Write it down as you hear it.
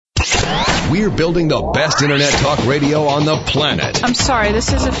We're building the best internet talk radio on the planet. I'm sorry,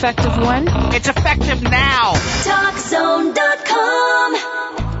 this is effective when? It's effective now. TalkZone.com.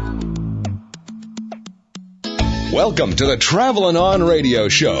 Welcome to the Travelin' On Radio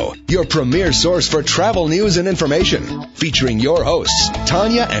Show, your premier source for travel news and information, featuring your hosts,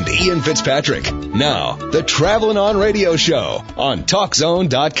 Tanya and Ian Fitzpatrick. Now, the Travelin' On Radio Show on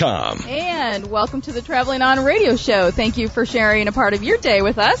TalkZone.com. And welcome to the Traveling On Radio Show. Thank you for sharing a part of your day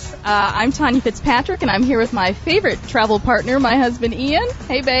with us. I'm Tanya Fitzpatrick, and I'm here with my favorite travel partner, my husband, Ian.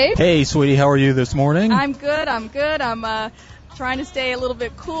 Hey, babe. Hey, sweetie. How are you this morning? I'm good. I'm trying to stay a little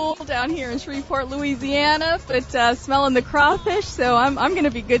bit cool down here in Shreveport, Louisiana, but smelling the crawfish, so I'm going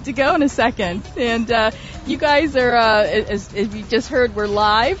to be good to go in a second. And you guys are, as you just heard, we're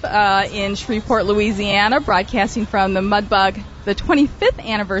live in Shreveport, Louisiana, broadcasting from the 25th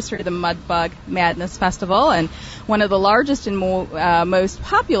anniversary of the Mudbug Madness Festival, and one of the largest and most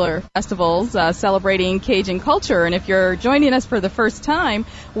popular festivals celebrating Cajun culture. And if you're joining us for the first time,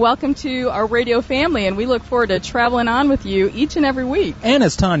 welcome to our radio family, and we look forward to traveling on with you each and every week. And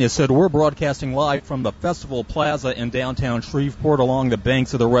as Tanya said, we're broadcasting live from the Festival Plaza in downtown Shreveport along the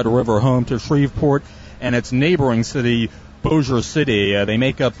banks of the Red River, home to Shreveport and its neighboring city, Bossier City. They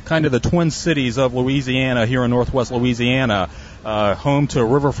make up kind of the twin cities of Louisiana here in northwest Louisiana. Home to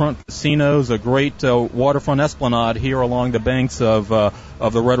riverfront casinos, a great waterfront esplanade here along the banks of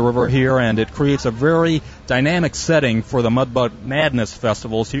the Red River here, and it creates a very dynamic setting for the Mudbug Madness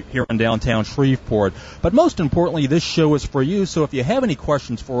festivals here in downtown Shreveport. But most importantly, this show is for you, so if you have any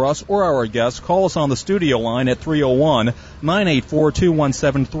questions for us or our guests, call us on the studio line at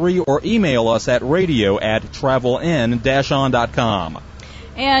 301-984-2173 or email us at radio@travelin-on.com.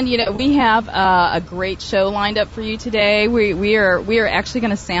 And, we have a great show lined up for you today. We are actually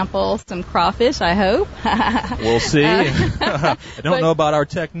going to sample some crawfish, I hope. We'll see. I don't know about our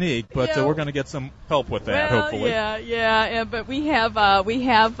technique, but we're going to get some help with that, hopefully. Yeah. But we have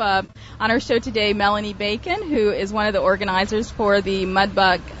on our show today Melanie Bacon, who is one of the organizers for the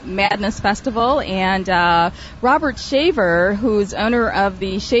Mudbug Madness Festival, and Robert Shaver, who's owner of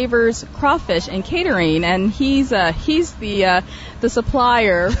the Shaver's Crawfish and Catering, and he's the supplier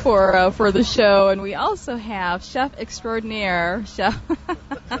for the show. And we also have Chef Extraordinaire, Chef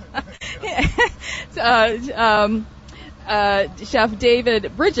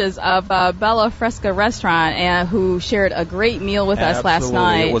David Bridges of Bella Fresca Restaurant, and who shared a great meal with us last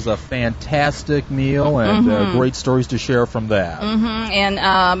night. It was a fantastic meal, and great stories to share from that. And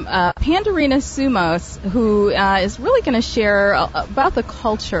Pandorina Sumos, who is really going to share about the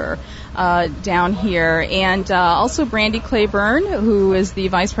culture down here, and also Brandy Claiborne, who is the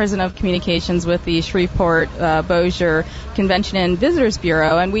Vice President of Communications with the Shreveport Bossier Convention and Visitors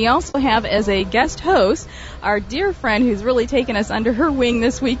Bureau. And we also have as a guest host our dear friend who's really taken us under her wing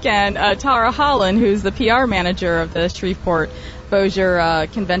this weekend, Tara Holland, who's the PR manager of the Shreveport Bossier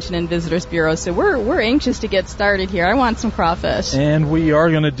Convention and Visitors Bureau. So we're anxious to get started here. I want some crawfish. And we are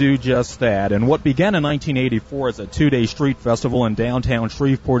going to do just that. And what began in 1984 as a two-day street festival in downtown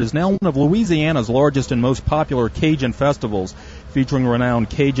Shreveport is now one of Louisiana's largest and most popular Cajun festivals, featuring renowned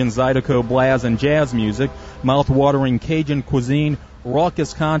Cajun Zydeco, Blaz, and jazz music, mouth-watering Cajun cuisine,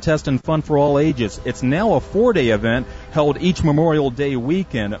 raucous contest, and fun for all ages. It's now a 4-day event held each Memorial Day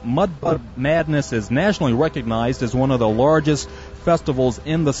weekend. Mudbug Madness is nationally recognized as one of the largest festivals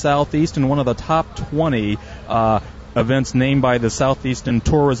in the Southeast and one of the top 20 events named by the Southeastern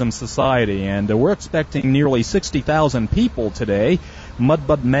Tourism Society. And we're expecting nearly 60,000 people today.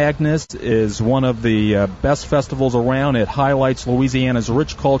 Mudbug Madness is one of the best festivals around. It highlights Louisiana's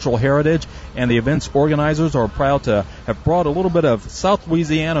rich cultural heritage, and the event's organizers are proud to have brought a little bit of South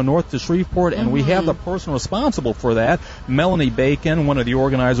Louisiana north to Shreveport, and we have the person responsible for that, Melanie Bacon, one of the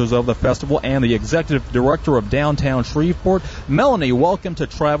organizers of the festival and the executive director of downtown Shreveport. Melanie, welcome to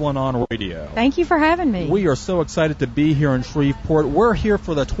Travelin' On Radio. Thank you for having me. We are so excited to be here in Shreveport. We're here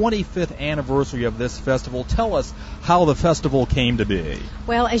for the 25th anniversary of this festival. Tell us how the festival came to be.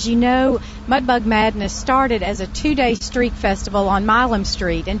 Well, as you know, Mudbug Madness started as a 2-day street festival on Milam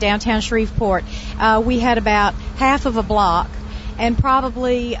Street in downtown Shreveport. We had about half of a block and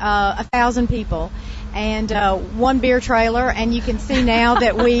probably 1,000 people, and one beer trailer, and you can see now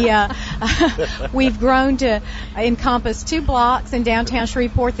that we've grown to encompass 2 blocks in downtown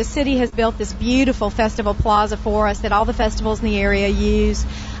Shreveport. The city has built this beautiful festival plaza for us that all the festivals in the area use.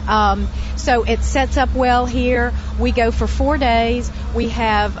 So it sets up well here. We go for 4 days. We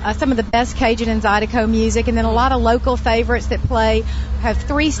have some of the best Cajun and Zydeco music, and then a lot of local favorites that play. Have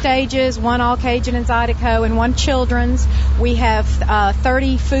 3 stages, 1 all Cajun and Zydeco and 1 children's. We have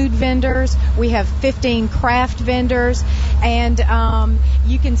 30 food vendors. We have 15 craft vendors, and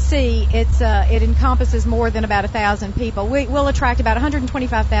you can see it encompasses more than about 1,000 people. We'll attract about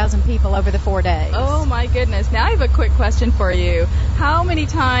 125,000 people over the 4 days. Oh my goodness! Now I have a quick question for you. How many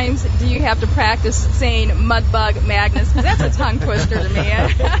times do you have to practice saying Mudbug Madness? Because that's a tongue twister to me.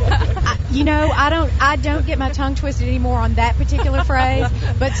 I don't get my tongue twisted anymore on that particular phrase,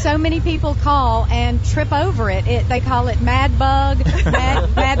 but so many people call and trip over it. They call it Mad Bug,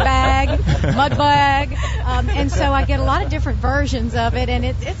 Mad Bag, Mud Bag, and so I get a lot of different versions of it, and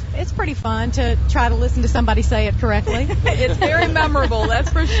it's pretty fun to try to listen to somebody say it correctly. It's very memorable, that's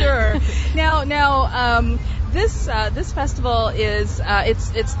for sure. Now, this festival is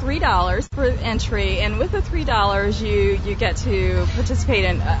it's $3 per entry, and with the $3 you get to participate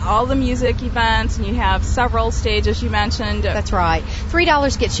in all the music events, and you have several stages you mentioned. That's right.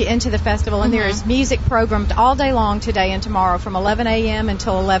 $3 gets you into the festival, and there is music programmed all day long today and tomorrow from 11 a.m.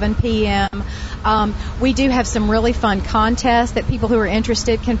 until 11 p.m. We do have some really fun contests that people who are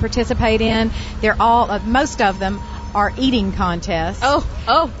interested can participate in. They're all most of them are eating contests. Oh,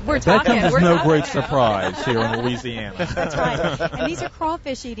 we're talking. That comes as no great surprise here in Louisiana. That's right. And these are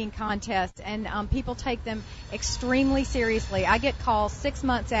crawfish eating contests, and people take them extremely seriously. I get calls 6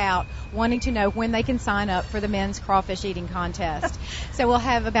 months out wanting to know when they can sign up for the men's crawfish eating contest. So we'll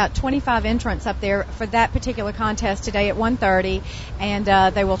have about 25 entrants up there for that particular contest today at 1:30,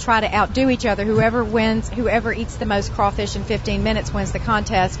 and they will try to outdo each other. Whoever eats the most crawfish in 15 minutes wins the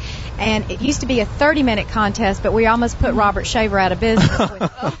contest. And it used to be a 30-minute contest, but we almost put Robert Shaver out of business.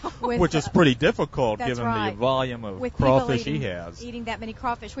 Which is pretty difficult given right. the volume of with crawfish he has. Eating that many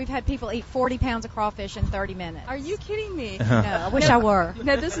crawfish. We've had people eat 40 pounds of crawfish in 30 minutes. Are you kidding me? No, I wish I were.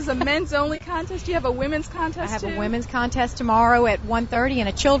 Now, this is a men's-only contest? Do you have a women's contest, I have too? a women's contest tomorrow at 1:30 and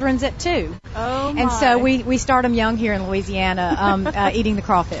a children's at 2. Oh, my. And so we start them young here in Louisiana, eating the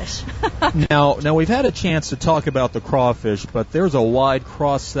crawfish. Now we've had a chance to talk about the crawfish, but there's a wide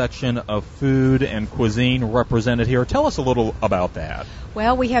cross-section of food and cuisine represented here. Tell us a little about that.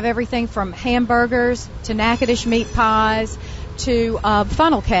 Well, we have everything from hamburgers to Natchitoches meat pies to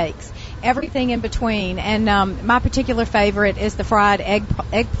funnel cakes, everything in between. And my particular favorite is the fried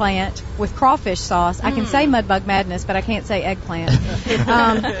eggplant with crawfish sauce. I can say Mudbug Madness, but I can't say eggplant.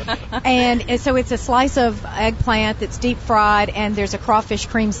 And so it's a slice of eggplant that's deep fried, and there's a crawfish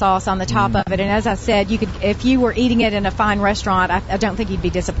cream sauce on the top of it. And as I said, if you were eating it in a fine restaurant, I don't think you'd be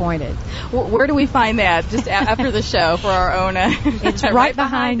disappointed. Where do we find that? Just after the show for our own. It's right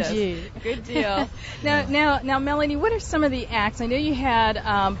behind you. Good deal. Now, Melanie, what are some of the acts? I know you had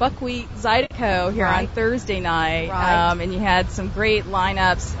Buckwheat Zydeco here on Thursday night, right. And you had some great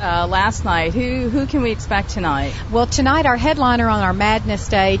lineups last night. Who can we expect tonight? Well, tonight our headliner on our Madness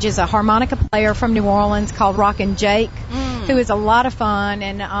stage is a harmonica player from New Orleans called Rockin' Jake, who is a lot of fun,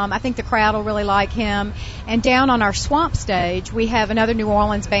 and I think the crowd will really like him. And down on our Swamp stage, we have another New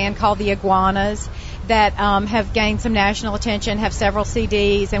Orleans band called the Iguanas that have gained some national attention, have several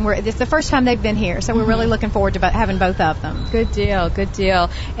CDs, and it's the first time they've been here, so we're really looking forward to having both of them. Good deal.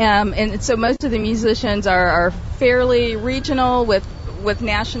 And so most of the musicians are fairly regional with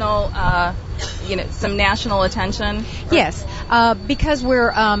national, some national attention? Yes, because we're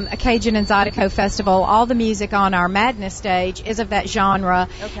a Cajun and Zydeco festival, all the music on our Madness stage is of that genre.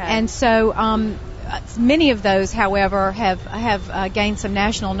 Okay. And so many of those, however, have gained some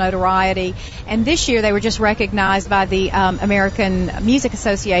national notoriety, and this year they were just recognized by the American Music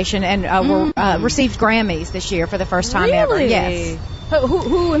Association and received Grammys this year for the first time ever. Yes.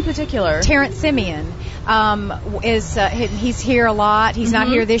 Who in particular? Terrence Simeon he's here a lot. He's not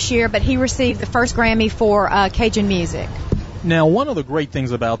here this year, but he received the first Grammy for Cajun music. Now, one of the great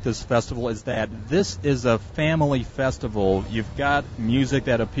things about this festival is that this is a family festival. You've got music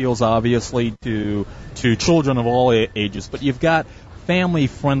that appeals, obviously, to children of all ages, but you've got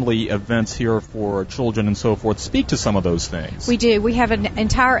family-friendly events here for children and so forth. Speak to some of those things. We do. We have an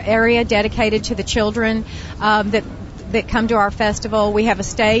entire area dedicated to the children that come to our festival. We have a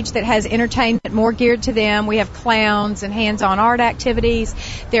stage that has entertainment more geared to them. We have clowns and hands-on art activities.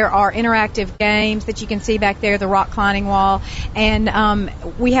 There are interactive games that you can see back there, the rock climbing wall. And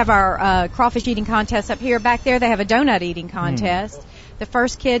we have our crawfish eating contest up here. Back there they have a donut eating contest. The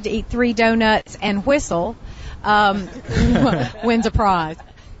first kid to eat 3 donuts and whistle wins a prize.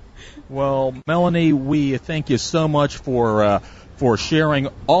 Well, Melanie, we thank you so much for sharing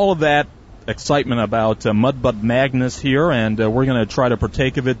all of that excitement about Mudbug Madness here, and we're going to try to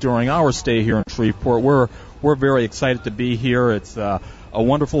partake of it during our stay here in Shreveport. We're very excited to be here. It's a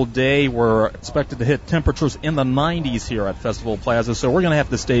wonderful day. We're expected to hit temperatures in the 90s here at Festival Plaza, so we're going to have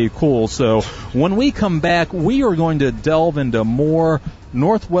to stay cool. So when we come back, we are going to delve into more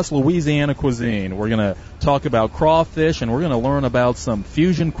Northwest Louisiana cuisine. We're going to talk about crawfish, and we're going to learn about some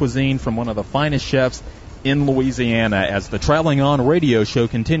fusion cuisine from one of the finest chefs in Louisiana as the Traveling On radio show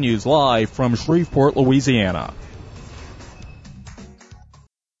continues live from Shreveport, Louisiana.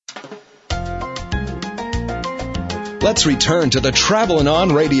 Let's return to the Traveling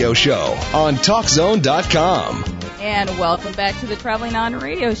On radio show on TalkZone.com. And welcome back to the Traveling On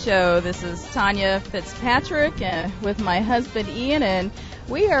radio show. This is Tanya Fitzpatrick with my husband Ian, and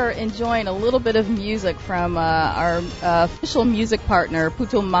we are enjoying a little bit of music from our official music partner,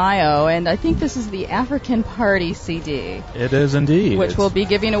 Putumayo, and I think this is the African Party CD. It is indeed. Which we'll be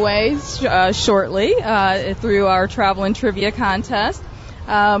giving away shortly through our Travel and Trivia contest.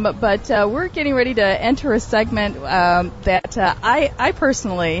 But we're getting ready to enter a segment that I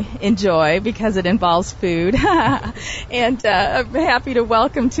personally enjoy because it involves food. And I'm happy to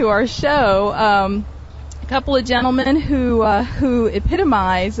welcome to our show a couple of gentlemen who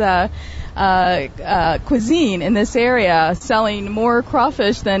epitomize cuisine in this area, selling more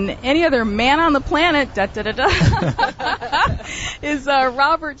crawfish than any other man on the planet. Is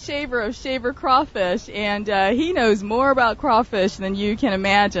Robert Shaver of Shaver Crawfish, and he knows more about crawfish than you can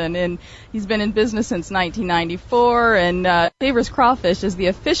imagine. And he's been in business since 1994. And Shaver's Crawfish is the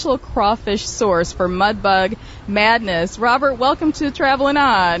official crawfish source for Mudbug Madness. Robert, welcome to Traveling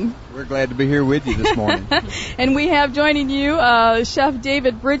On. We're glad to be here with you this morning. And we have joining you Chef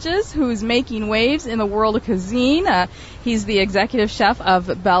David Bridges, who's making waves in the world of cuisine. He's the executive chef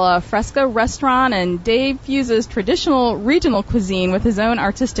of Bella Fresca restaurant, and Dave fuses traditional regional cuisine with his own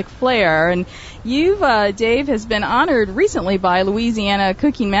artistic flair. And Dave has been honored recently by Louisiana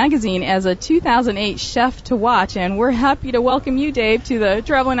Cooking Magazine as a 2008 chef to watch, and we're happy to welcome you, Dave, to the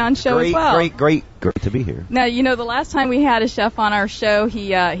Traveling On show as well. Great to be here. Now, the last time we had a chef on our show,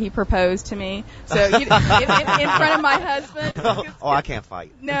 he proposed to me. So in front of my husband. Oh, I can't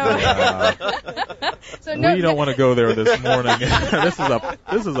fight. No. So no, we don't want to go there this morning.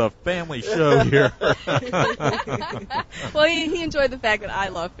 This is a family show here. Well, he enjoyed the fact that I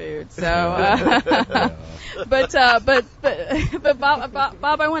love food. So, but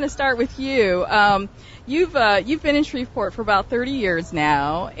Bob, I want to start with you. You've been in Shreveport for about 30 years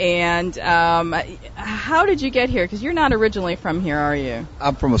now, and how did you get here? Because you're not originally from here, are you?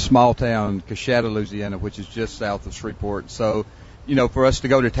 I'm from a small town, Coshada, Louisiana, which is just south of Shreveport. So, for us to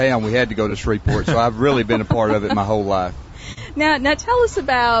go to town, we had to go to Shreveport. So I've really been a part of it my whole life. Now tell us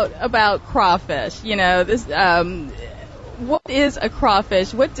about crawfish. This. What is a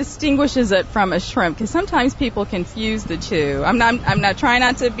crawfish? What distinguishes it from a shrimp? Because sometimes people confuse the two. I'm not trying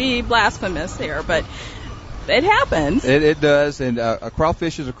not to be blasphemous here, but it happens. It does, and a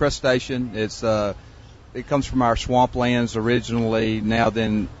crawfish is a crustacean. It comes from our swamplands originally.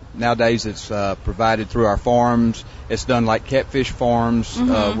 Nowadays it's provided through our farms. It's done like catfish farms,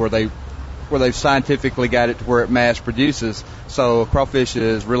 where they've scientifically got it to where it mass produces. So crawfish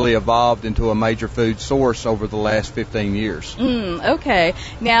has really evolved into a major food source over the last 15 years. Okay.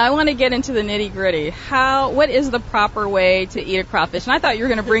 Now I want to get into the nitty-gritty. What is the proper way to eat a crawfish? And I thought you were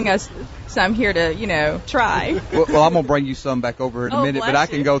going to bring us some here to try. Well, I'm going to bring you some back over in a minute, but I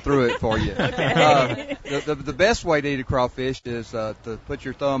can go through it for you. Okay. The best way to eat a crawfish is to put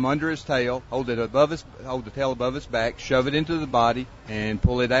your thumb under his tail, hold the tail above his back, shove it into the body, and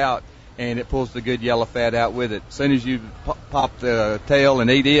pull it out. And it pulls the good yellow fat out with it. As soon as you pop the tail and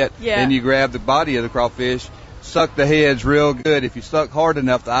eat it, then you grab the body of the crawfish, suck the heads real good. If you suck hard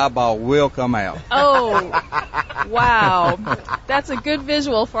enough, the eyeball will come out. Oh, wow. That's a good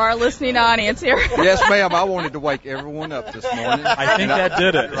visual for our listening audience here. Yes, ma'am. I wanted to wake everyone up this morning. I think that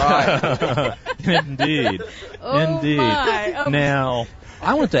did it. Right. Indeed. Oh, Indeed. My. Now,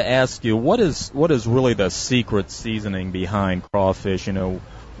 I want to ask you, what is really the secret seasoning behind crawfish?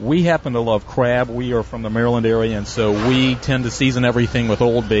 We happen to love crab. We are from the Maryland area, and so we tend to season everything with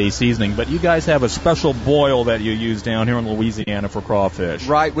Old Bay seasoning. But you guys have a special boil that you use down here in Louisiana for crawfish.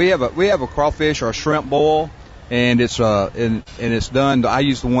 Right. We have a crawfish or a shrimp boil, and it's done. I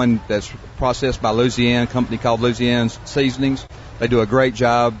use the one that's processed by Louisiana, a company called Louisiana Seasonings. They do a great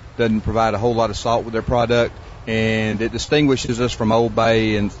job. Doesn't provide a whole lot of salt with their product. And it distinguishes us from Old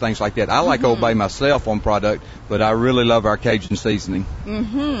Bay and things like that. I like Old Bay myself on product, but I really love our Cajun seasoning.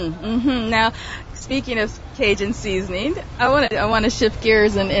 Now, speaking of Cajun seasoning, I want to shift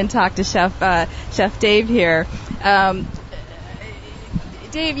gears and talk to Chef Dave here.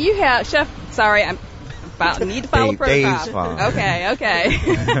 Dave, you have Chef. Sorry, I'm about need to follow protocol. Dave's fine. Okay.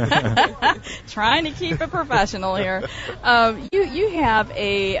 Trying to keep it professional here. You have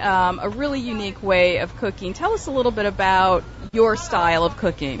a really unique way of cooking. Tell us a little bit about your style of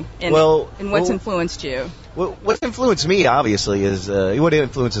cooking and what's influenced you. Well, what's influenced me, obviously, is what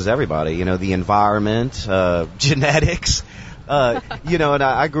influences everybody. You know, the environment, genetics. And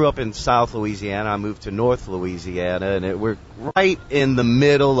I grew up in South Louisiana. I moved to North Louisiana, and we're right in the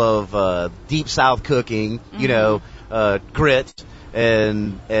middle of deep South cooking. Grit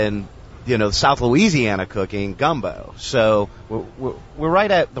and South Louisiana cooking, gumbo. So we're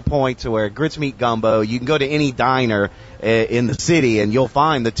right at the point to where grits meet gumbo. You can go to any diner in the city, and you'll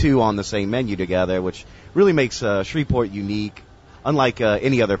find the two on the same menu together, which really makes Shreveport unique, unlike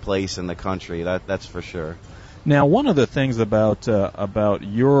any other place in the country. That's for sure. Now, one of the things about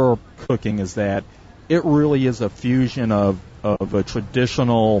your cooking is that it really is a fusion of a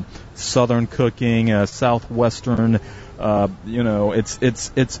traditional Southern cooking, Southwestern. It's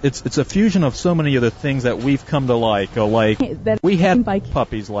a fusion of so many of the things that we've come to like. We had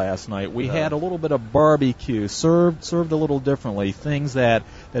puppies last night. We had a little bit of barbecue served a little differently. Things that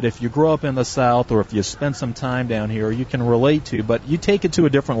if you grow up in the South or if you spend some time down here, you can relate to, but you take it to a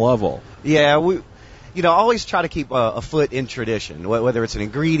different level. Yeah, always try to keep a foot in tradition, whether it's an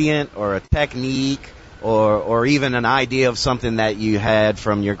ingredient or a technique or even an idea of something that you had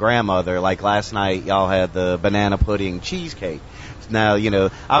from your grandmother. Like last night, y'all had the banana pudding cheesecake. Now,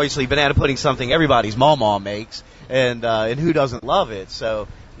 obviously banana pudding's something everybody's mama makes, and who doesn't love it? So,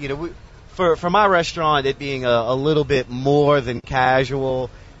 for my restaurant, it being a little bit more than casual,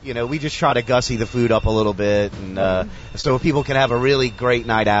 we just try to gussy the food up a little bit, and so people can have a really great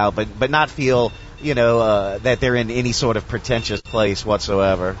night out, but not feel that they're in any sort of pretentious place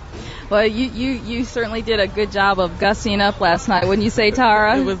whatsoever. Well, you certainly did a good job of gussying up last night, wouldn't you say,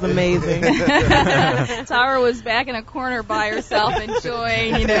 Tara? It was amazing. Tara was back in a corner by herself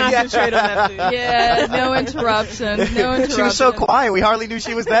enjoying, concentrate on that food. Yeah, no interruptions. She was so quiet, we hardly knew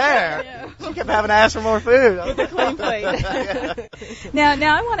she was there. Yeah. She kept having to ask for more food. With a clean plate.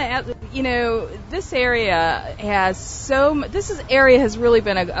 Now I want to ask, this area has really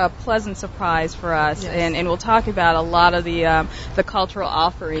been a pleasant surprise for us, yes. and we'll talk about a lot of the cultural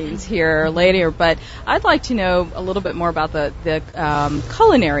offerings here later, but I'd like to know a little bit more about the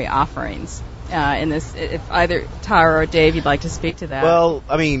culinary offerings in this, if either Tara or Dave you'd like to speak to that. Well,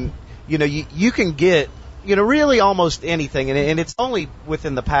 I mean, you can get really almost anything, and it's only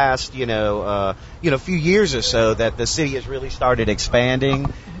within the past, few years or so that the city has really started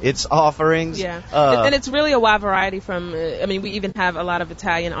expanding its offerings. Yeah, and it's really a wide variety from, we even have a lot of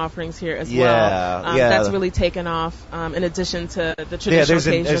Italian offerings here as well. That's really taken off, in addition to the traditional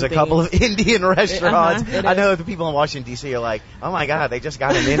Cajun there's a couple of Indian restaurants. I know the people in Washington, D.C. are like, oh my God, they just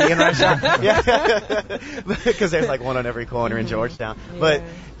got an Indian restaurant? Yeah, because there's like one on every corner in Georgetown. Yeah. But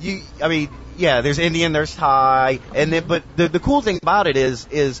there's Indian, there's Thai, but the cool thing about it is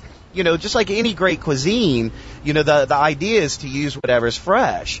just like any great cuisine, the idea is to use whatever's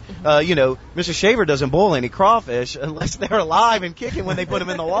fresh. Mr. Shaver doesn't boil any crawfish unless they're alive and kicking when they put them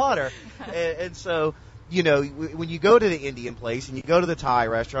in the water. And so, when you go to the Indian place and you go to the Thai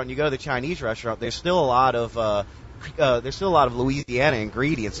restaurant and you go to the Chinese restaurant, there's still a lot of Louisiana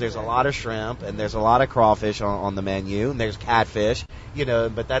ingredients. There's a lot of shrimp and there's a lot of crawfish on the menu, and there's catfish.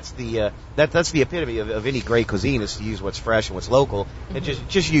 But that's the epitome of any great cuisine, is to use what's fresh and what's local, mm-hmm. and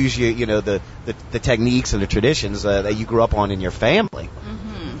just use the techniques and the traditions that you grew up on in your family.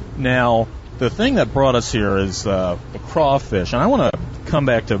 Mm-hmm. Now, the thing that brought us here is the crawfish, and I want to come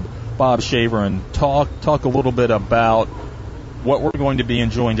back to Bob Shaver and talk a little bit about what we're going to be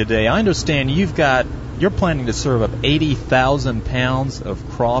enjoying today. I understand you're planning to serve up 80,000 pounds of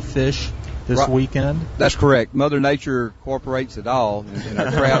crawfish this weekend. That's correct. Mother Nature cooperates it all, and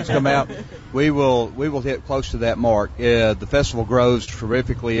our crowds come out. We will hit close to that mark. The festival grows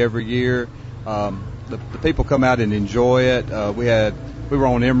terrifically every year. The people come out and enjoy it. We were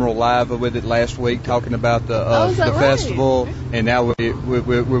on Emerald Live with it last week, talking about the festival, and now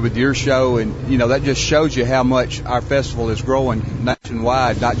we're with your show, and that just shows you how much our festival is growing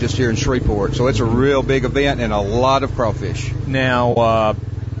nationwide, not just here in Shreveport. So it's a real big event and a lot of crawfish. Now,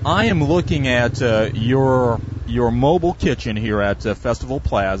 I am looking at your mobile kitchen here at Festival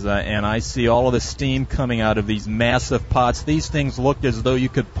Plaza, and I see all of the steam coming out of these massive pots. These things look as though you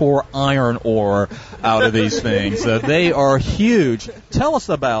could pour iron ore out of these things. They are huge. Tell us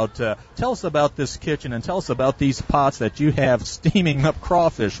about this kitchen, and tell us about these pots that you have steaming up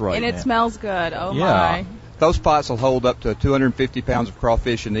crawfish right now. And it smells good. Oh, yeah. My. Those pots will hold up to 250 pounds of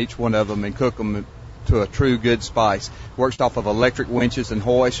crawfish in each one of them, and cook them to a true good spice. Works off of electric winches and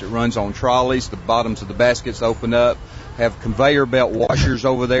hoists. It runs on trolleys. The bottoms of the baskets open up. Have conveyor belt washers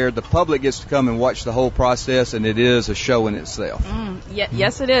over there. The public gets to come and watch the whole process, and it is a show in itself.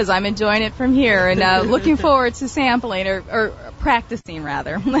 Yes, it is. I'm enjoying it from here, and looking forward to sampling or practicing,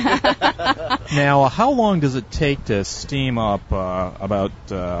 rather. Now, how long does it take to steam up about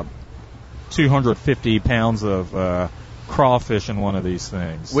 250 pounds of crawfish in one of these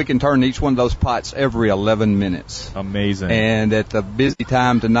things? We can turn each one of those pots every 11 minutes. Amazing. And at the busy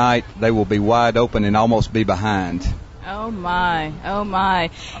time tonight, they will be wide open and almost be behind. Oh my.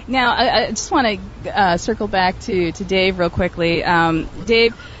 Now, I just want to circle back to Dave real quickly.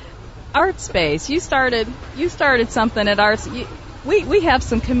 Dave, Art Space, you started something at Arts. We have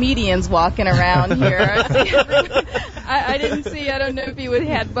some comedians walking around here. I didn't see, I don't know if you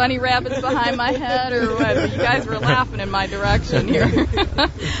had bunny rabbits behind my head or what, but you guys were laughing in my direction here.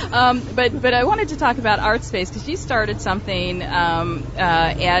 But I wanted to talk about Art Space because you started something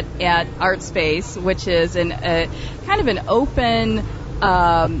at Art Space, which is kind of an open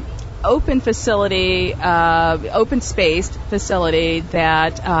facility, open-spaced facility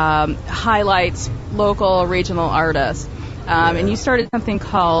that highlights local, regional artists. And you started something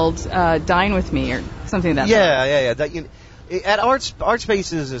called Dine With Me or something like that. Yeah. At Art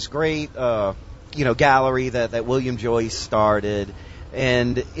Space is this great, gallery that William Joyce started,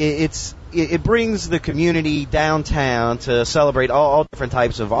 and it brings the community downtown to celebrate all different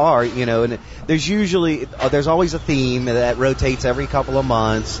types of art, and there's always a theme that rotates every couple of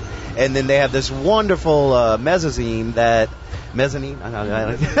months, and then they have this wonderful mezzanine. I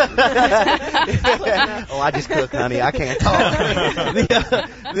just cook, honey. I can't talk.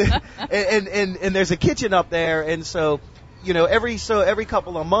 And there's a kitchen up there, and so every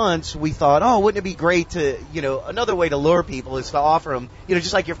couple of months we thought, wouldn't it be great to, another way to lure people is to offer them,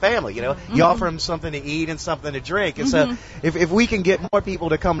 just like your family, you offer them something to eat and something to drink. And so if we can get more people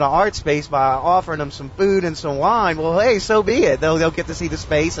to come to Art Space by offering them some food and some wine, well, hey, so be it. They'll get to see the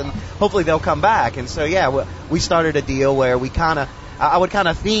space and hopefully they'll come back. And so, we started a deal where I would kind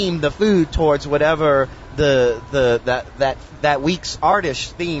of theme the food towards whatever that week's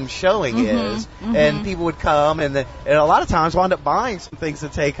artist theme showing is, and people would come and a lot of times wound up buying some things to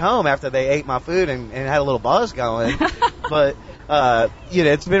take home after they ate my food and had a little buzz going. But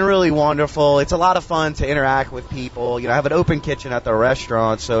it's been really wonderful. It's a lot of fun to interact with people. I have an open kitchen at the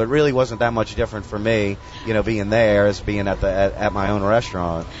restaurant, so it really wasn't that much different for me, being there as being at my own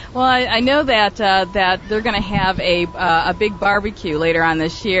restaurant. Well, I know that they're going to have a big barbecue later on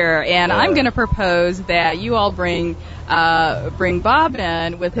this year, and I'm going to propose that you all bring Bob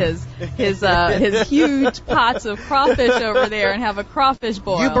in with his huge pots of crawfish over there and have a crawfish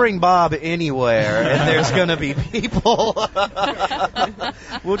boil. You bring Bob anywhere, and there's going to be people.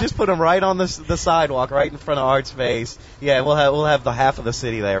 We'll just put them right on the sidewalk, right in front of Art Space. Yeah, we'll have the half of the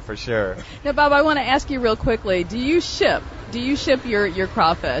city there for sure. Now, Bob, I want to ask you real quickly: Do you ship your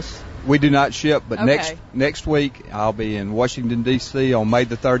crawfish? We do not ship, but next week I'll be in Washington, D.C. on May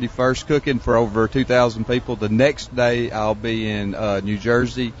the 31st cooking for over 2,000 people. The next day I'll be in New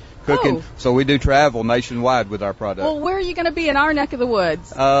Jersey cooking. So we do travel nationwide with our product. Well, where are you going to be in our neck of the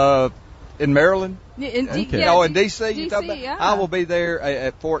woods? In Maryland. In D.C. Yeah. I will be there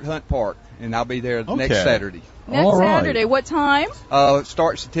at Fort Hunt Park, and I'll be there next Saturday. Saturday. What time?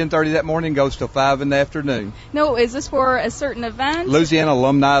 Starts at 10:30 that morning, goes till 5 in the afternoon. No, is this for a certain event? Louisiana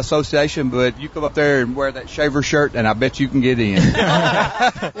Alumni Association, but you come up there and wear that shaver shirt, and I bet you can get in. Oh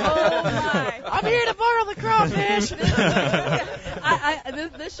my! I'm here to borrow the crawfish.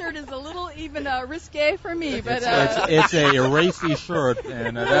 This shirt is a little even risque for me, but it's a racy shirt,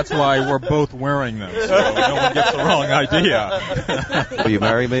 and that's why we're both wearing them, so no one gets the wrong idea. Will you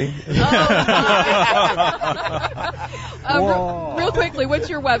marry me? Real quickly, what's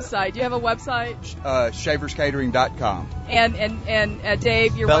your website? Do you have a website? Shaverscatering.com. And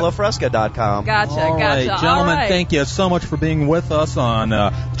Dave, your BellaFresca.com. Gotcha. Gentlemen, thank you so much for being with us on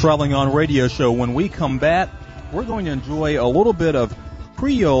Traveling on Radio Show. When we come back, we're going to enjoy a little bit of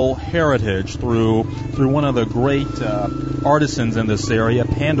Creole heritage through one of the great artisans in this area,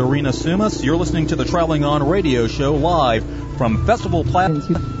 Pandorina Sumas. You're listening to the Traveling On Radio Show live from Festival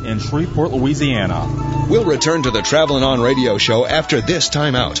Plaza in Shreveport, Louisiana. We'll return to the Traveling On Radio Show after this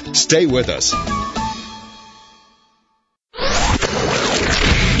time out. Stay with us.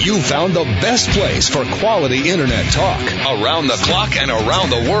 You found the best place for quality internet talk around the clock and around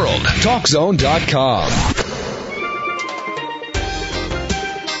the world. TalkZone.com.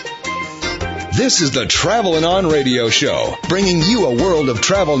 This is the Travelin' On Radio Show, bringing you a world of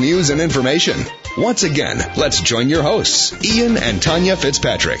travel news and information. Once again, let's join your hosts, Ian and Tanya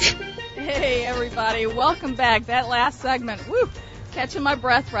Fitzpatrick. Hey, everybody. everybody. Welcome back. That last segment, woo, catching my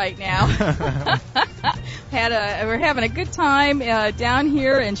breath right now. We're having a good time down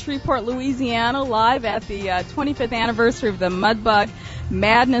here in Shreveport, Louisiana, live at the 25th anniversary of the Mudbug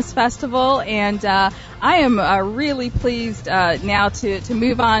Madness Festival, and I am really pleased now to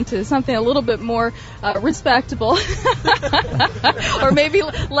move on to something a little bit more respectable, or maybe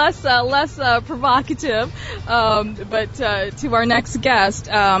less provocative. But to our next guest,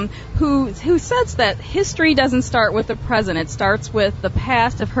 who says that history doesn't start with the present; it starts with the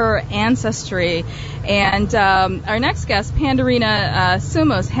past of her ancestry. And our next guest, Pandorina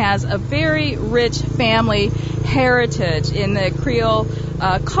Sumos, has a very rich family heritage in the Creole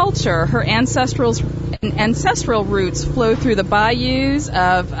culture. Her ancestral roots flow through the bayous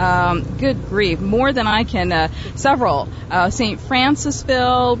of, good grief, more than I can, several, St.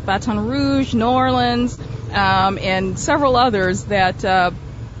 Francisville, Baton Rouge, New Orleans, and several others that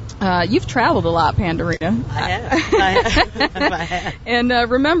you've traveled a lot, Pandorina. I have. And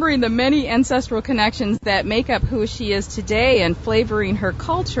remembering the many ancestral connections that make up who she is today and flavoring her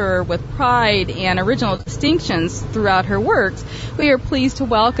culture with pride and original distinctions throughout her works, we are pleased to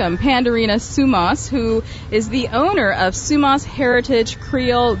welcome Pandorina Sumos, who is the owner of Sumos Heritage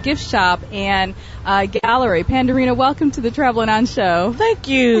Creole Gift Shop and Gallery. Pandorina, welcome to the Traveling On Show. Thank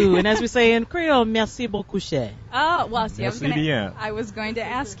you. And as we say in Creole, merci beaucoup, cher. Oh, well, see, I was going to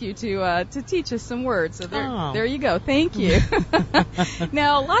ask you to teach us some words. So there you go. Thank you.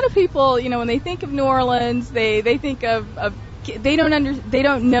 Now, a lot of people, when they think of New Orleans, they think of they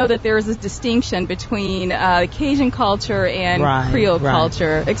don't know that there is a distinction between Cajun culture and Creole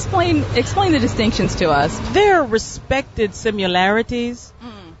culture. Explain the distinctions to us. There are respected similarities,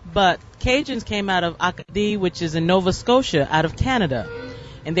 but Cajuns came out of Acadie, which is in Nova Scotia, out of Canada.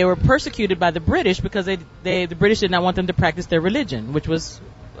 And they were persecuted by the British because the British did not want them to practice their religion, which was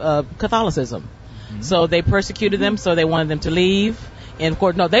Catholicism. Mm-hmm. So they persecuted them, so they wanted them to leave. And of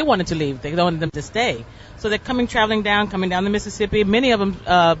course, no, they wanted to leave. They wanted them to stay. So they're coming down the Mississippi. Many of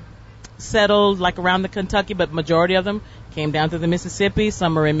them settled like around the Kentucky, but majority of them came down to the Mississippi.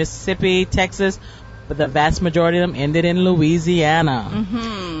 Some are in Mississippi, Texas, but the vast majority of them ended in Louisiana.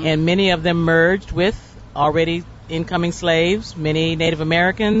 Mm-hmm. And many of them merged with already incoming slaves, many Native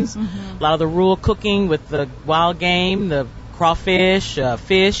Americans, a lot of the rural cooking with the wild game, the crawfish,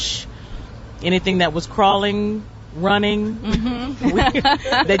 fish, anything that was crawling, running.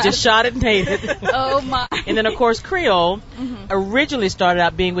 They just shot it and ate it. Oh, my. And then, of course, Creole originally started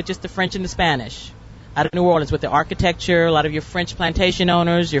out being with just the French and the Spanish out of New Orleans with the architecture, a lot of your French plantation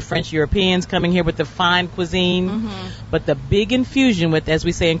owners, your French Europeans coming here with the fine cuisine. But the big infusion with, as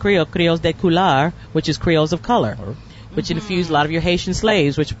we say in Creole, Creoles de couleur, which is Creoles of color, which infused a lot of your Haitian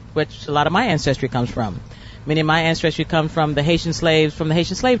slaves, which a lot of my ancestry comes from. Many of my ancestry come from the Haitian slaves, from the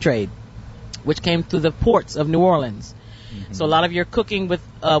Haitian slave trade, which came through the ports of New Orleans. So a lot of your cooking with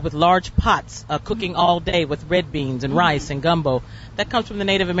large pots, cooking all day with red beans and rice and gumbo, that comes from the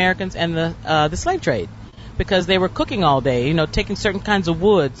Native Americans and the slave trade, because they were cooking all day, taking certain kinds of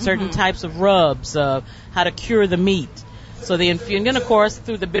wood, certain types of rubs, how to cure the meat. So and then, of course,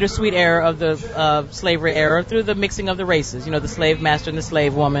 through the bittersweet era of the slavery era, through the mixing of the races, the slave master and the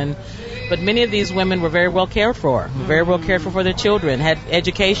slave woman. But many of these women were very well cared for, for their children, had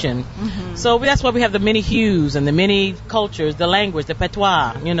education. So that's why we have the many hues and the many cultures, the language, the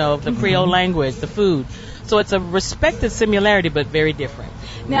patois, the Creole language, the food. So it's a respected similarity, but very different.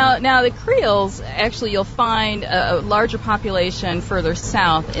 Now the Creoles, actually, you'll find a larger population further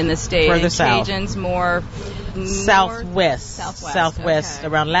south in the state. Further south. Cajuns more southwest, okay.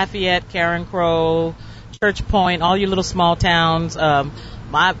 Around Lafayette, Karen Crow, Church Point, all your little small towns.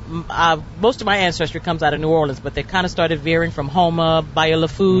 Most of my ancestry comes out of New Orleans, but they kind of started veering from Houma, Bayou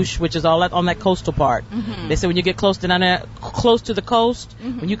Lafourche, which is all on that coastal part. They say when you get close to the coast,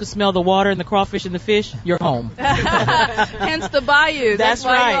 when you can smell the water and the crawfish and the fish, you're home. Hence the bayou. That's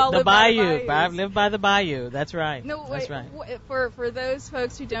why right, you all the live bayou. By I live by the bayou. That's right. No, that's right. For those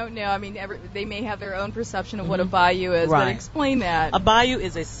folks who don't know, they may have their own perception of what a bayou is, but explain that. A bayou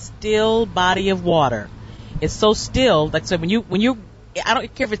is a still body of water. It's so still, like so when you I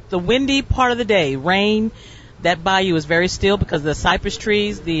don't care if it's the windy part of the day, rain, that bayou is very still because of the cypress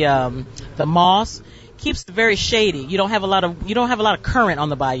trees, the moss keeps it very shady. You don't have a lot of current on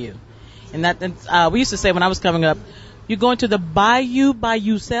the bayou. And we used to say when I was coming up, you going to the bayou by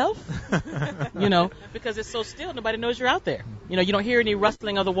yourself? Because it's so still, nobody knows you're out there. You don't hear any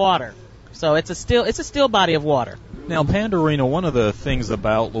rustling of the water. So it's a still body of water. Now, Pandorina, one of the things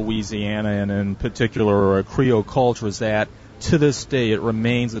about Louisiana and in particular Creole culture is that to this day, it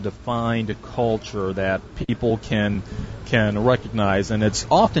remains a defined culture that people can can recognize, and it's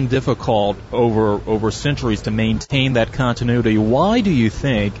often difficult over centuries to maintain that continuity. Why do you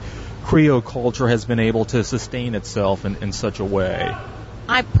think Creole culture has been able to sustain itself in such a way?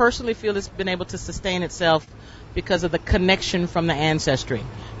 I personally feel it's been able to sustain itself because of the connection from the ancestry.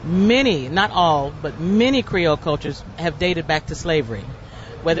 Many, not all, but many Creole cultures have dated back to slavery.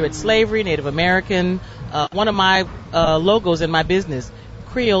 Whether it's slavery, Native American, one of my logos in my business,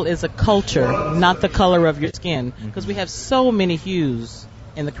 Creole is a culture, not the color of your skin, because we have so many hues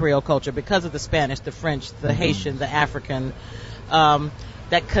in the Creole culture because of the Spanish, the French, the Haitian, the African.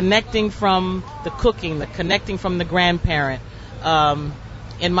 That connecting from the cooking, the connecting from the grandparent.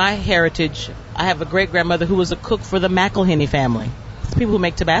 In my heritage, I have a great-grandmother who was a cook for the McElhenney family. It's people who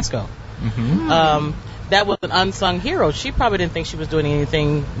make Tabasco. That was an unsung hero. She probably didn't think she was doing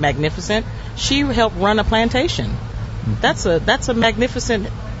anything magnificent. She helped run a plantation. That's a magnificent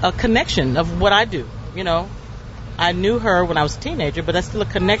connection of what I do. You know, I knew her when I was a teenager, but that's still a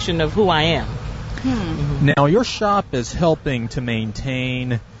connection of who I am. Now, your shop is helping to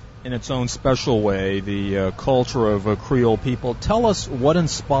maintain, in its own special way, the culture of Creole people. Tell us what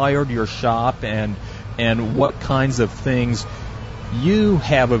inspired your shop and what kinds of things you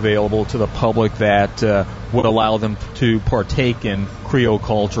have available to the public that would allow them to partake in Creole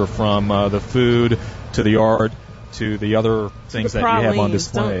culture, from the food to the art to the other things that you have on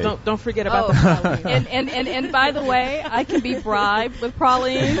display. Don't forget about the pralines. And by the way, I can be bribed with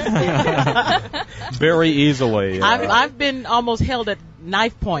pralines. Very easily. I've been almost held at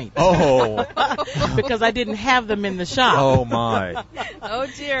knife point. Oh. Because I didn't have them in the shop. Oh my. Oh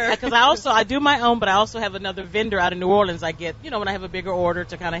dear. Because I do my own, but I also have another vendor out in New Orleans. I get, when I have a bigger order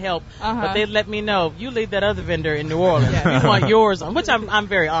to kind of help. But they let me know, you leave that other vendor in New Orleans. You want yours on, which I'm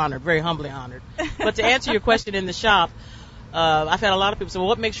very honored, very humbly honored. But to answer your question in the shop, I've had a lot of people say, well,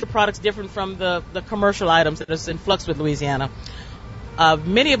 what makes your products different from the commercial items that are in flux with Louisiana?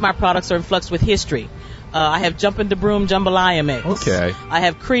 Many of my products are in flux with history. I have Jumpin' the Broom Jambalaya mix. Okay. I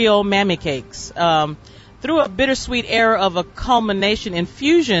have Creole Mammy cakes. Through a bittersweet era of a culmination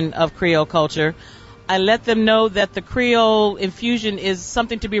infusion of Creole culture, I let them know that the Creole infusion is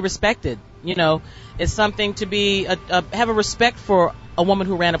something to be respected. It's something to be have a respect for a woman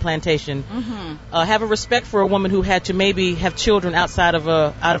who ran a plantation. Have a respect for a woman who had to maybe have children outside of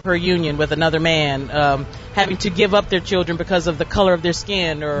her union with another man, having to give up their children because of the color of their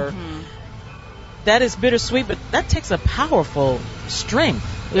skin, or that is bittersweet, but that takes a powerful strength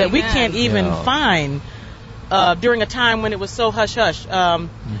that we can't even find during a time when it was so hush-hush.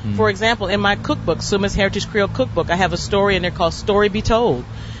 For example, in my cookbook, Suma's Heritage Creole Cookbook, I have a story in there called Story Be Told.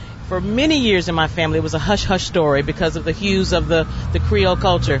 For many years in my family, it was a hush-hush story because of the hues of the Creole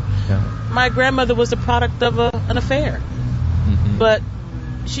culture. Yeah. My grandmother was the product of an affair, but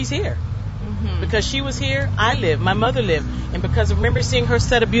she's here. Because she was here, I lived, my mother lived. And because I remember seeing her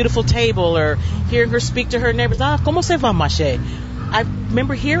set a beautiful table, or hearing her speak to her neighbors, comment ça va, ma chérie? I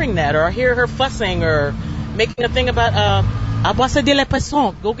remember hearing that, or I hear her fussing, or making a thing about, aboisser de la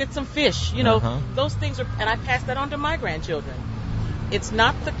poisson, go get some fish. Those things are, and I pass that on to my grandchildren. It's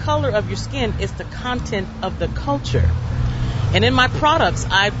not the color of your skin, it's the content of the culture. And in my products,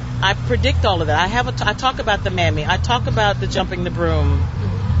 I predict all of that. I talk about the mammy, I talk about the Jumping the Broom,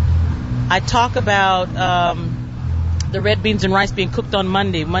 I talk about the red beans and rice being cooked on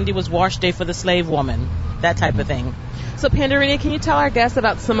Monday. Monday was wash day for the slave woman, that type of thing. So, Pandorina, can you tell our guests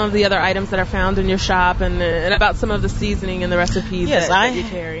about some of the other items that are found in your shop, and about some of the seasoning and the recipes that you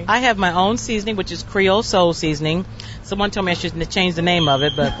carry? I have my own seasoning, which is Creole Soul Seasoning. Someone told me I should change the name of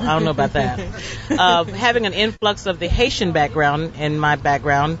it, but I don't know about that. Having an influx of the Haitian background in my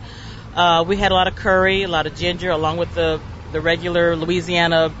background, we had a lot of curry, a lot of ginger, along with the regular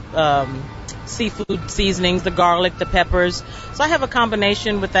Louisiana seafood seasonings, the garlic, the peppers. So I have a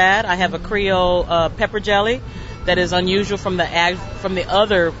combination with that. I have a Creole pepper jelly that is unusual from the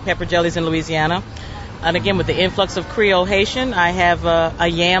other pepper jellies in Louisiana. And again, with the influx of Creole Haitian, I have a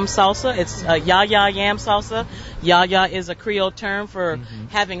yam salsa. It's a yaya yam salsa. Yaya is a Creole term for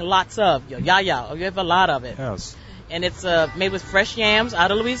having lots of. Yaya, you have a lot of it. Yes. And it's made with fresh yams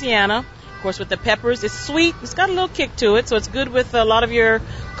out of Louisiana. Of course, with the peppers, it's sweet. It's got a little kick to it, so it's good with a lot of your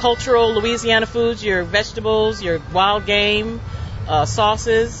cultural Louisiana foods, your vegetables, your wild game,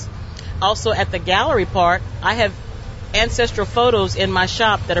 sauces. Also, at the gallery part, I have ancestral photos in my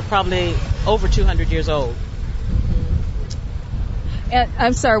shop that are probably over 200 years old.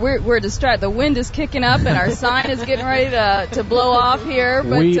 I'm sorry, we're distracted. The wind is kicking up, and our sign is getting ready to blow off here.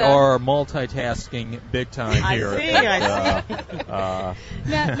 But, we are multitasking big time here. I see.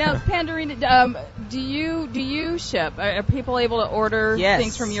 Now, Pandorina, do you ship? Are people able to order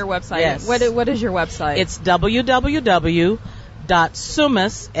things from your website? Yes. What is your website? It's www.sumas,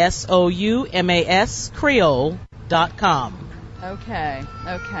 SOUMAS, Creole.com. Okay.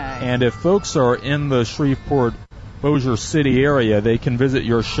 And if folks are in the Shreveport, Bossier City area, they can visit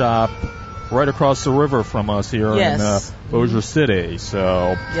your shop right across the river from us here in Bossier City.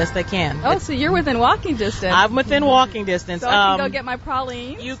 So yes, they can. Oh, so you're within walking distance. I'm within walking distance. So I can go get my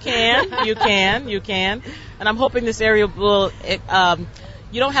pralines. You can. And I'm hoping this area will.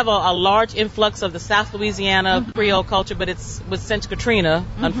 You don't have a large influx of the South Louisiana Creole culture, but it's with St. Katrina,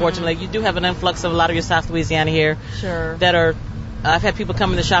 unfortunately. You do have an influx of a lot of your South Louisiana here. Sure. That are. I've had people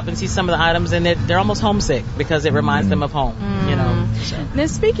come in the shop and see some of the items, and they're almost homesick because it reminds them of home. You know. So. Now,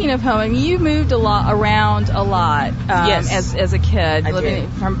 speaking of home, you moved around a lot. Yes. As a kid,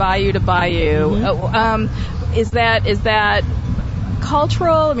 living from bayou to bayou. Is that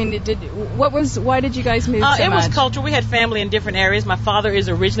cultural? I mean, why did you guys move so much? It was cultural. We had family in different areas. My father is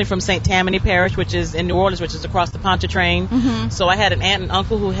originally from St. Tammany Parish, which is in New Orleans, which is across the Pontchartrain. So I had an aunt and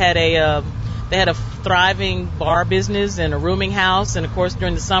uncle who had they had a thriving bar business and a rooming house, and of course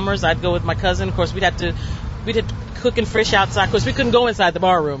during the summers I'd go with my cousin. Of course we'd have to cook and fish outside. Of course we couldn't go inside the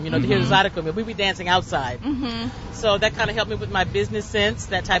bar room, to hear the side equipment. We'd be dancing outside. So that kind of helped me with my business sense,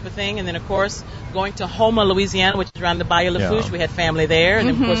 that type of thing. And then of course going to Houma, Louisiana, which is around the Bayou Lafourche, we had family there, and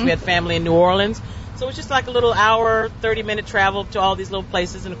then of course we had family in New Orleans. So it was just like a little hour, 30-minute travel to all these little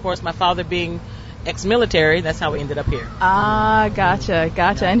places. And of course my father being ex-military, that's how we ended up here. Gotcha.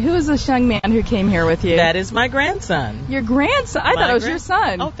 And who is this young man who came here with you? That is my grandson. Your grandson? I thought it was your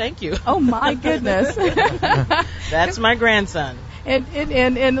son. Oh, thank you. Oh my goodness. That's my grandson. And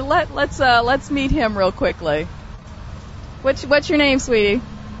let's meet him real quickly. What's your name, sweetie?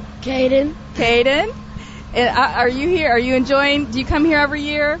 Caden. And are you here? Are you enjoying? Do you come here every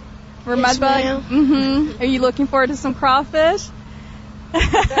year for Mudbug? Are you looking forward to some crawfish? He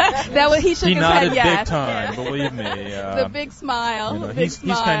shook his head, big time, believe me. The big smile. He's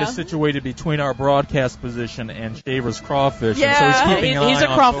kind of situated between our broadcast position and Shaver's Crawfish. Yeah. And so he's keeping an eye He's a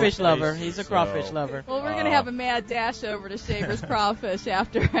on crawfish both lover. places, He's a crawfish lover. Well, we're going to have a mad dash over to Shaver's Crawfish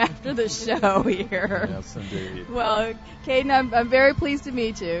after the show here. Yes, indeed. Well, Caden, I'm very pleased to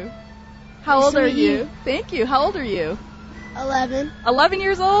meet you. How old are you? Thank you. How old are you? 11. 11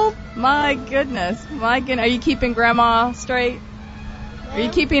 years old? My goodness. Are you keeping Grandma straight? Are you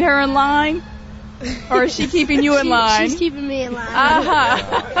keeping her in line? Or is she keeping you in line? She's keeping me in line.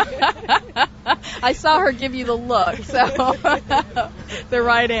 I saw her give you the look, so the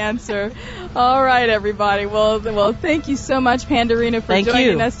right answer. All right, everybody. Well, thank you so much, Pandorina, for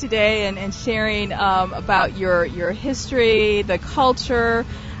joining us today and sharing about your history, the culture.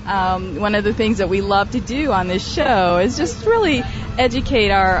 One of the things that we love to do on this show is just really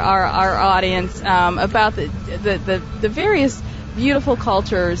educate our audience about the various beautiful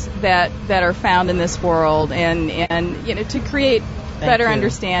cultures that are found in this world, and to create better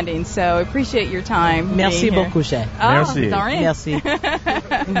understanding. So I appreciate your time. Merci beaucoup, Shay. Merci. Merci.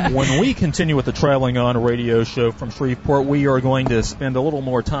 When we continue with the Traveling On radio show from Shreveport, we are going to spend a little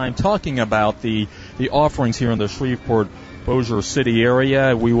more time talking about the offerings here in the Shreveport Bossier City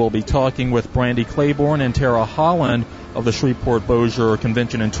area. We will be talking with Brandy Claiborne and Tara Holland of the Shreveport Bossier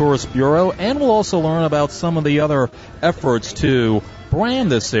Convention and Tourist Bureau, and we'll also learn about some of the other efforts to brand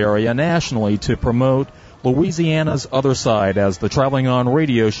this area nationally to promote Louisiana's other side as the Traveling On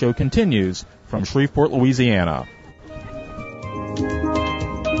radio show continues from Shreveport, Louisiana.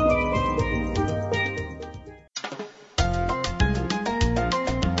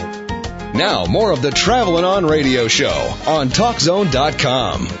 Now, more of the Traveling On radio show on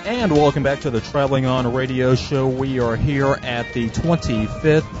TalkZone.com. And welcome back to the Traveling On radio show. We are here at the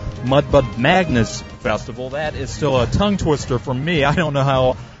 25th Mudbug Magnus Festival. That is still a tongue twister for me. I don't know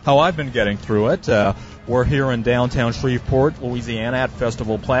how I've been getting through it. We're here in downtown Shreveport, Louisiana at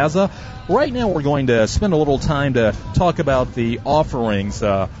Festival Plaza. Right now we're going to spend a little time to talk about the offerings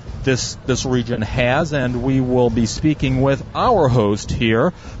this region has, and we will be speaking with our host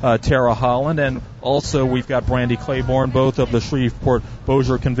here, Tara Holland, and also we've got Brandy Claiborne, both of the Shreveport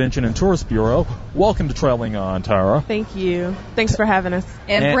Bossier Convention and Tourist Bureau. Welcome to Traveling On, Tara. Thank you. Thanks for having us.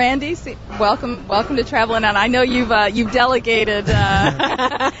 And Brandy, welcome to Traveling On. I know you've delegated to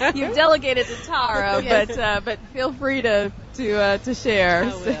Tara, but feel free to share.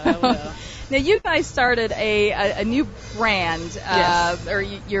 I will. Now, you guys started a new brand, or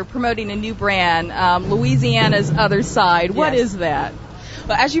you're promoting a new brand, Louisiana's Other Side. What is that?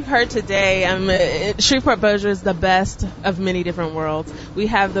 Well, as you've heard today, Shreveport Bossier is the best of many different worlds. We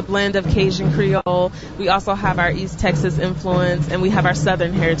have the blend of Cajun Creole. We also have our East Texas influence, and we have our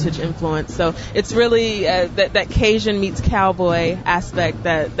Southern heritage influence. So it's really that Cajun meets cowboy aspect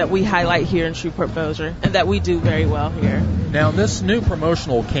that we highlight here in Shreveport Bossier, and that we do very well here. Now, this new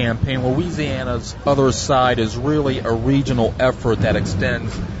promotional campaign, Louisiana's Other Side, is really a regional effort that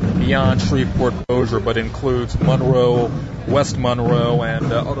extends beyond Shreveport Bossier, but includes Monroe, West Monroe,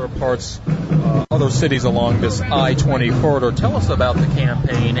 and other parts, other cities along this I-20 corridor. Tell us about the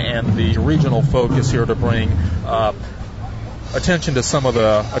campaign and the regional focus here to bring attention to some of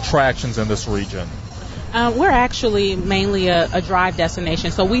the attractions in this region. We're actually mainly a drive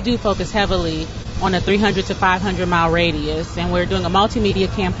destination, so we do focus heavily on a 300 to 500 mile radius, and we're doing a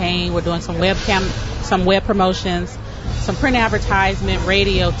multimedia campaign. We're doing some web promotions, some print advertisement,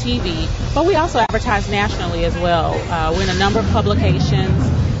 radio, TV, but we also advertise nationally as well. We're in a number of publications,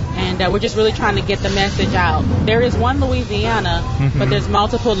 and we're just really trying to get the message out. There is one Louisiana, but there's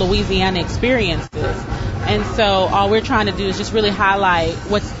multiple Louisiana experiences. And so all we're trying to do is just really highlight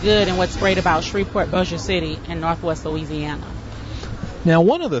what's good and what's great about Shreveport Bossier City in Northwest Louisiana. Now,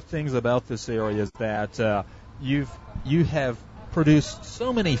 one of the things about this area is that you have produced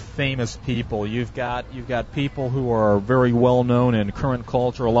so many famous people. You've got people who are very well known in current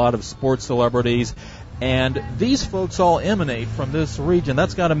culture, a lot of sports celebrities, and these folks all emanate from this region.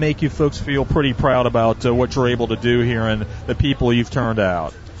 That's got to make you folks feel pretty proud about what you're able to do here and the people you've turned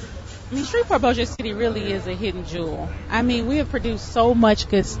out. I mean, Shreveport Bossier City really is a hidden jewel. I mean, we have produced so much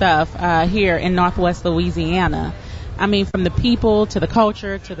good stuff here in Northwest Louisiana. I mean, from the people to the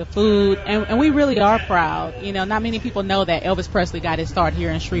culture to the food, and we really are proud. You know, not many people know that Elvis Presley got his start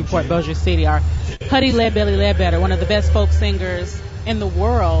here in Shreveport Bossier City. Our Huddy Leadbelly Ledbetter, one of the best folk singers in the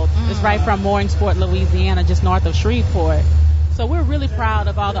world, is right from Mooringsport, Louisiana, just north of Shreveport. So we're really proud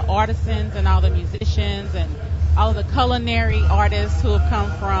of all the artisans and all the musicians and all of the culinary artists who have come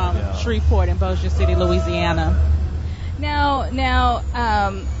from Shreveport and Bossier City, Louisiana. Now,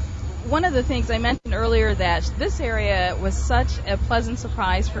 one of the things I mentioned earlier, that this area was such a pleasant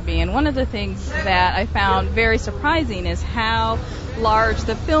surprise for me, and one of the things that I found very surprising is how large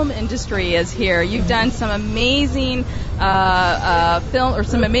the film industry is here. You've done some amazing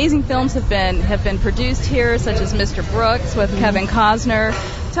some amazing films have been produced here, such as Mr. Brooks with Kevin Costner.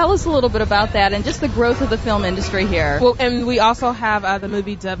 Tell us a little bit about that and just the growth of the film industry here. Well, and we also have the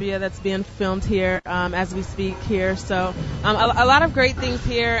movie W that's being filmed here as we speak here. So a lot of great things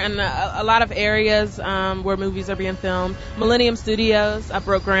here, and a lot of areas where movies are being filmed. Millennium Studios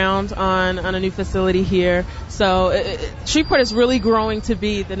broke ground on a new facility here. So Shreveport is really growing to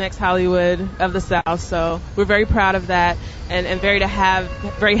be the next Hollywood of the South. So we're very proud of that, and very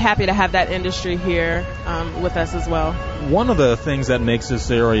happy to have that industry here with us as well. One of the things that makes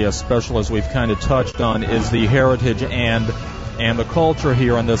this area special, as we've kind of touched on, is the heritage and the culture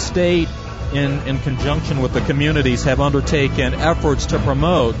here. And the state, in conjunction with the communities, have undertaken efforts to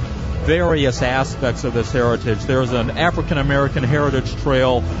promote various aspects of this heritage. There's an African American Heritage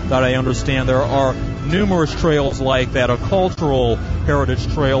Trail that I understand. There are numerous trails like that, a cultural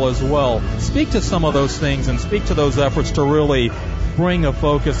heritage trail as well. Speak to some of those things and speak to those efforts to really bring a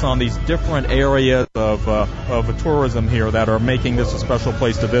focus on these different areas of tourism here that are making this a special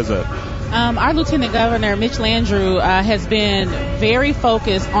place to visit. Our Lieutenant Governor, Mitch Landrieu, has been very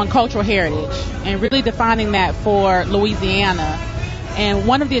focused on cultural heritage and really defining that for Louisiana. And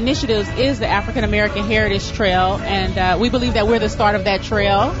one of the initiatives is the African American Heritage Trail, and we believe that we're the start of that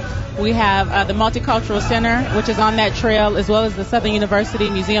trail. We have the Multicultural Center, which is on that trail, as well as the Southern University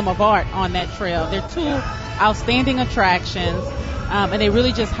Museum of Art on that trail. They're two outstanding attractions, and they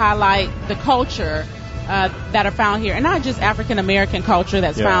really just highlight the culture that are found here, and not just African American culture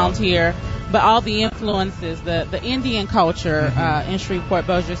that's found here, but all the influences, the Indian culture in Shreveport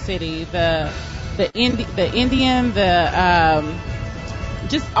Bossier City, the Indian,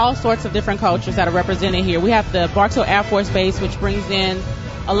 just all sorts of different cultures that are represented here. We have the Barks Hill Air Force Base, which brings in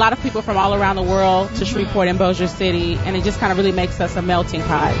a lot of people from all around the world to Shreveport and Bossier City, and it just kind of really makes us a melting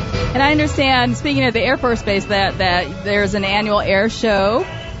pot. And I understand, speaking of the Air Force Base, that there's an annual air show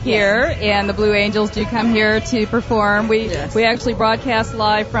here, and the Blue Angels do come here to perform. We actually broadcast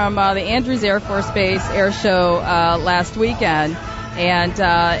live from the Andrews Air Force Base air show last weekend. and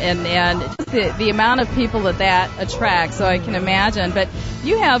just the amount of people that attracts. So I can imagine. But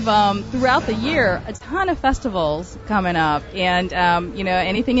you have throughout the year a ton of festivals coming up, and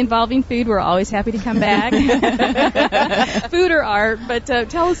anything involving food, we're always happy to come back. Food or art, but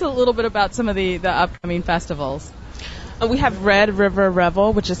tell us a little bit about some of the upcoming festivals. We have Red River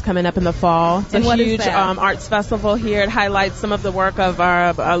Revel, which is coming up in the fall. It's a huge arts festival here. It highlights some of the work of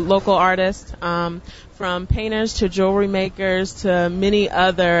our local artists, from painters to jewelry makers to many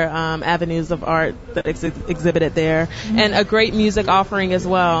other avenues of art that exhibited there, and a great music offering as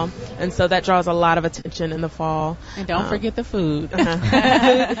well. And so that draws a lot of attention in the fall. And don't forget the food. Food,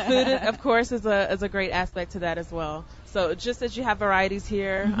 of course, is a great aspect to that as well. So just as you have varieties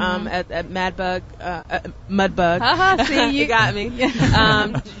here at Mudbug, see, you got me.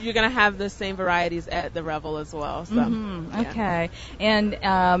 You're going to have the same varieties at the Revel as well. So, Okay. And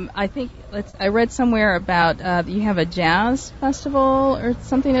I think I read somewhere about you have a jazz festival or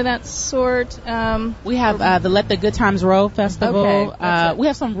something of that sort. We have the Let the Good Times Roll Festival. Okay. We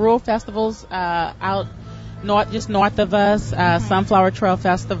have some rural festivals out north of us, Sunflower Trail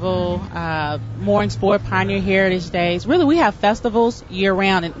Festival, Mooringsport, Pioneer Heritage Days. Really, we have festivals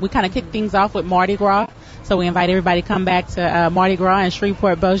year-round, and we kind of kick things off with Mardi Gras. So we invite everybody to come back to Mardi Gras in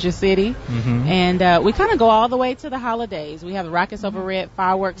Shreveport, Bossier City. And we kind of go all the way to the holidays. We have the Rockets Over Red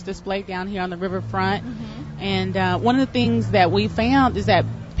fireworks display down here on the riverfront. And one of the things that we found is that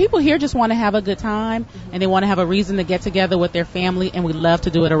people here just want to have a good time, and they want to have a reason to get together with their family, and we love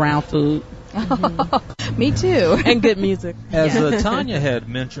to do it around food. Me too. And good music. As Tanya had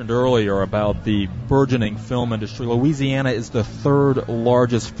mentioned earlier about the burgeoning film industry, Louisiana is the third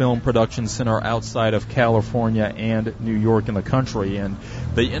largest film production center outside of California and New York in the country, and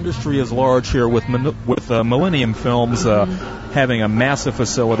the industry is large here with Millennium Films having a massive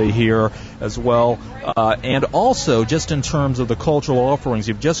facility here as well. And also, just in terms of the cultural offerings,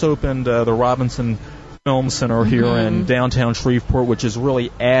 you've just opened the Robinson Film Center here in downtown Shreveport, which is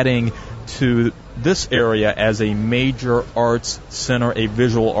really adding to this area as a major arts center, a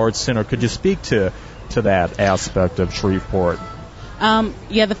visual arts center. Could you speak to that aspect of Shreveport?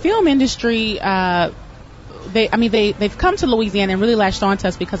 The film industry, they've come to Louisiana and really latched on to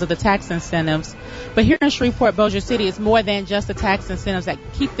us because of the tax incentives. But here in Shreveport, Bossier City, it's more than just the tax incentives that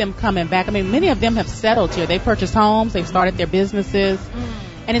keep them coming back. I mean, many of them have settled here. They've purchased homes, they've started their businesses.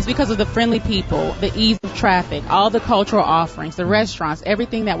 And it's because of the friendly people, the ease of traffic, all the cultural offerings, the restaurants,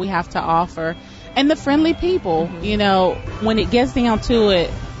 everything that we have to offer, and the friendly people. When it gets down to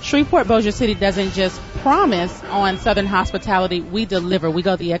it, Shreveport, Bossier City doesn't just promise on Southern hospitality. We deliver. We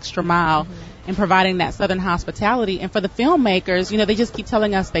go the extra mile in providing that Southern hospitality. And for the filmmakers, they just keep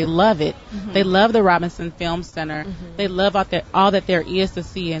telling us they love it. They love the Robinson Film Center. They love all that there is to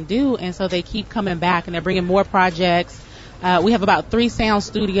see and do. And so they keep coming back, and they're bringing more projects. We have about 3 sound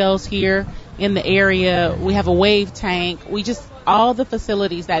studios here in the area. We have a wave tank. All the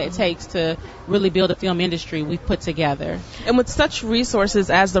facilities that it takes to really build a film industry we've put together. And with such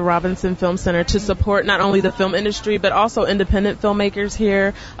resources as the Robinson Film Center to support not only the film industry, but also independent filmmakers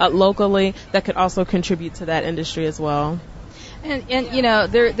here locally that could also contribute to that industry as well. And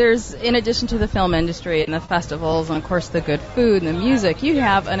there's, in addition to the film industry and the festivals and, of course, the good food and the music, you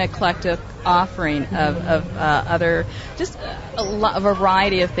have an eclectic offering of other, just a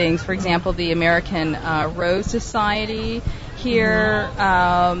variety of things. For example, the American Rose Society here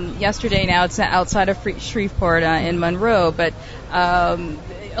yesterday. Now it's outside of Shreveport in Monroe, but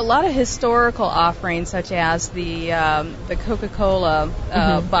a lot of historical offerings, such as the Coca-Cola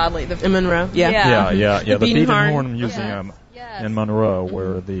bottling. In Monroe, the Beat and Horn Museum. In Monroe,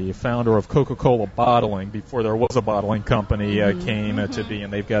 where the founder of Coca-Cola Bottling, before there was a bottling company, came to be,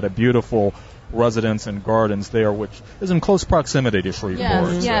 and they've got a beautiful residence and gardens there, which is in close proximity to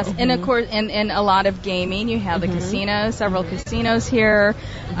Shreveport. Yes, and of course, and a lot of gaming. You have the casinos, several casinos here,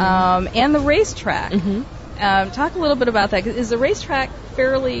 and the racetrack. Talk a little bit about that. Is the racetrack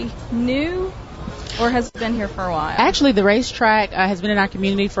fairly new, or has it been here for a while? Actually, the racetrack has been in our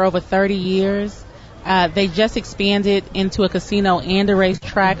community for over 30 years. They just expanded into a casino and a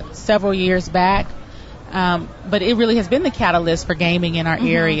racetrack several years back. But it really has been the catalyst for gaming in our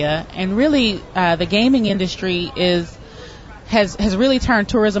area. And really, the gaming industry has really turned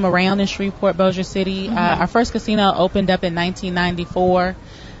tourism around in Shreveport, Bossier City. Our first casino opened up in 1994,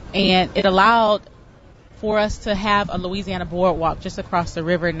 and it allowed for us to have a Louisiana boardwalk just across the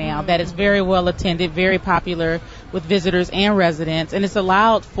river now that is very well attended, very popular with visitors and residents, and it's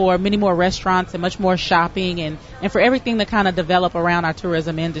allowed for many more restaurants and much more shopping and for everything to kind of develop around our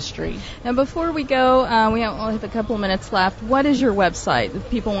tourism industry. Now, before we go, we only have a couple of minutes left. What is your website? If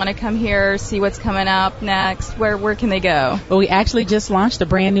people want to come here, see what's coming up next, where can they go? Well, we actually just launched a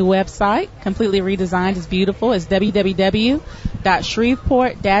brand new website, completely redesigned. It's beautiful. It's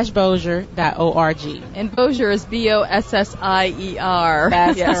www.shreveport-bossier.org. And Bossier is Bossier.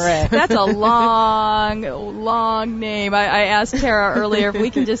 That's correct. That's a long name. I asked Tara earlier if we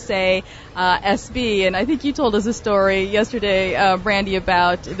can just say SB, and I think you told us a story yesterday, Brandy,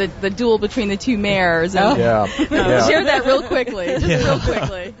 about the duel between the two mayors. And share that real quickly, real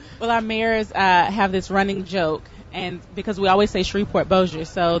quickly. Well, our mayors have this running joke, and because we always say Shreveport-Bossier,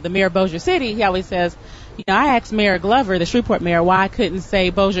 so the mayor of Bossier City, he always says, I asked Mayor Glover, the Shreveport mayor, why I couldn't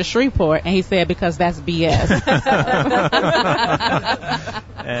say Bossier-Shreveport, and he said because that's BS.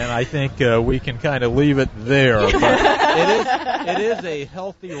 And I think we can kind of leave it there. But it is a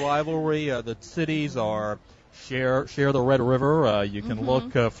healthy rivalry. The cities share the Red River. You can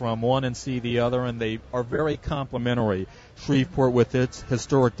look from one and see the other, and they are very complementary. Shreveport with its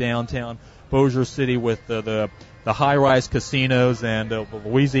historic downtown, Bossier City with the high-rise casinos, and the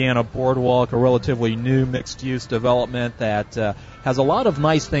Louisiana Boardwalk, a relatively new mixed-use development that has a lot of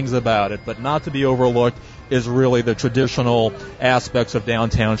nice things about it, but not to be overlooked is really the traditional aspects of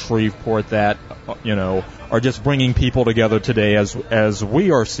downtown Shreveport that, are just bringing people together today, as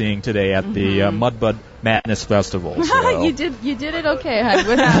we are seeing today at the Mudbud Madness Festival. So. You did it okay, Hud,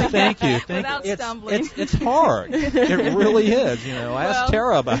 without Thank you. without stumbling. It's hard. It really is. Ask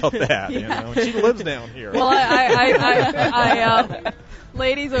Tara about that. She lives down here. Well,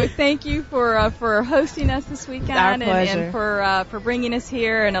 ladies, thank you for hosting us this weekend and for bringing us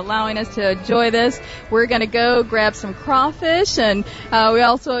here and allowing us to enjoy this. We're going to go grab some crawfish, and we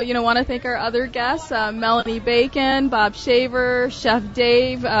also want to thank our other guests, Melanie Bacon, Bob Shaver, Chef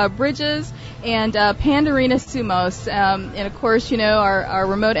Dave Bridges, and Pandarina Sumos, and of course our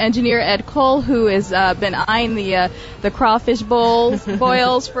remote engineer Ed Cole, who has been eyeing the crawfish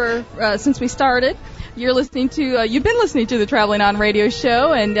boils for since we started. You've been listening to the Traveling On Radio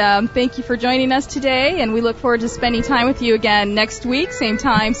Show, and thank you for joining us today, and we look forward to spending time with you again next week, same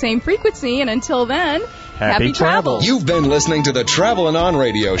time, same frequency, and until then, happy travels. You've been listening to the Traveling On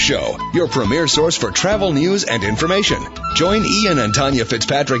Radio Show, your premier source for travel news and information. Join Ian and Tanya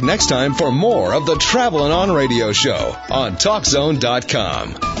Fitzpatrick next time for more of the Traveling On Radio Show on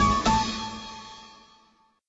TalkZone.com.